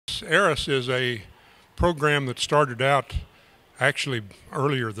ARISS is a program that started out actually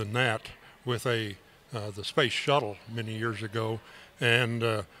earlier than that with the space shuttle many years ago, and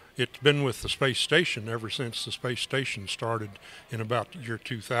it's been with the space station ever since the space station started in about the year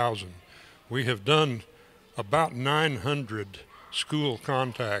 2000. We have done about 900 school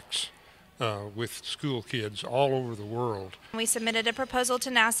contacts with school kids all over the world. We submitted a proposal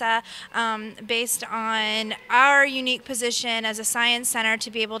to NASA based on our unique position as a science center to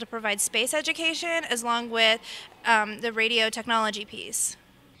be able to provide space education along with the radio technology piece.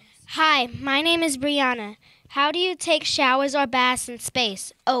 Hi, my name is Brianna. How do you take showers or baths in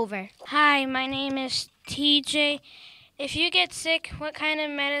space? Over. Hi, my name is TJ. If you get sick, what kind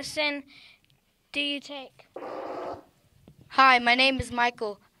of medicine do you take? Hi, my name is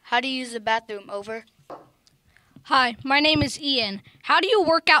Michael. How do you use the bathroom? Over. Hi, my name is Ian. How do you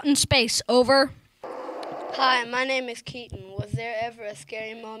work out in space? Over. Hi, my name is Keaton. Was there ever a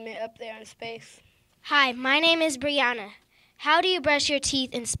scary moment up there in space? Hi, my name is Brianna. How do you brush your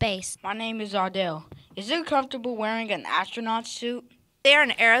teeth in space? My name is Ardell. Is it comfortable wearing an astronaut suit? They're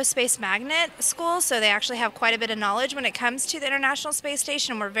an aerospace magnet school, so they actually have quite a bit of knowledge when it comes to the International Space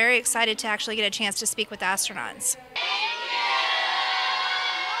Station. We're very excited to actually get a chance to speak with astronauts.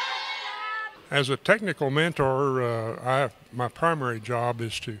 As a technical mentor, my primary job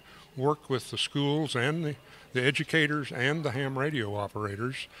is to work with the schools and the educators and the ham radio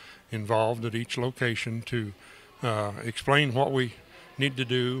operators involved at each location to explain what we need to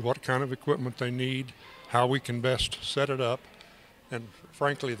do, what kind of equipment they need, how we can best set it up. And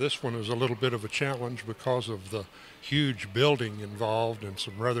frankly, this one is a little bit of a challenge because of the huge building involved and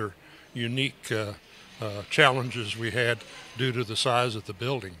some rather unique challenges we had due to the size of the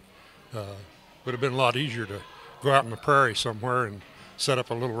building. Would have been a lot easier to go out in the prairie somewhere and set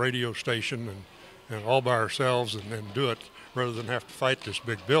up a little radio station and all by ourselves and do it rather than have to fight this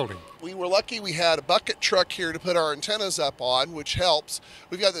big building. We were lucky we had a bucket truck here to put our antennas up on, which helps.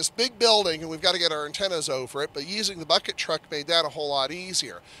 We've got this big building and we've got to get our antennas over it, but using the bucket truck made that a whole lot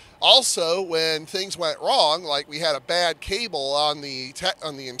easier. Also, when things went wrong, like we had a bad cable on the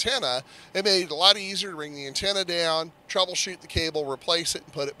antenna, it made it a lot easier to bring the antenna down, troubleshoot the cable, replace it,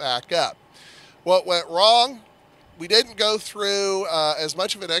 and put it back up. What went wrong? We didn't go through as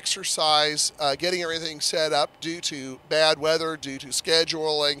much of an exercise getting everything set up due to bad weather, due to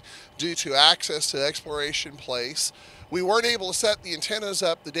scheduling, due to access to the exploration place. We weren't able to set the antennas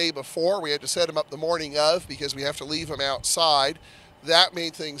up the day before. We had to set them up the morning of because we have to leave them outside. That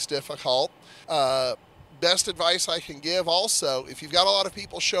made things difficult. Best advice I can give also, if you've got a lot of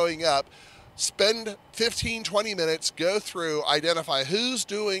people showing up, spend 15-20 minutes, go through, identify who's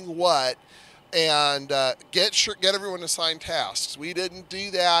doing what, and get everyone assigned tasks. We didn't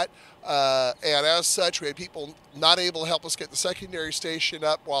do that, and as such, we had people not able to help us get the secondary station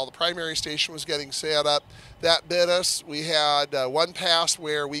up while the primary station was getting set up. That bit us. We had one pass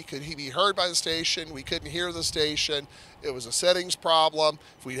where we could be heard by the station. We couldn't hear the station. It was a settings problem.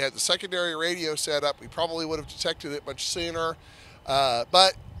 If we'd had the secondary radio set up, we probably would have detected it much sooner.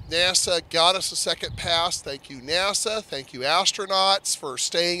 But NASA got us a second pass. Thank you, NASA. Thank you, astronauts, for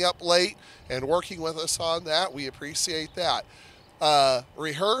staying up late and working with us on that. We appreciate that.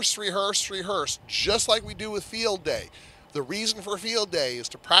 Rehearse, rehearse, rehearse, just like we do with field day. The reason for field day is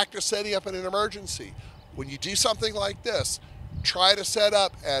to practice setting up in an emergency. When you do something like this, try to set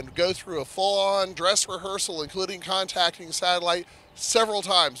up and go through a full-on dress rehearsal, including contacting satellite, several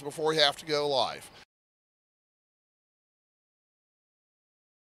times before you have to go live.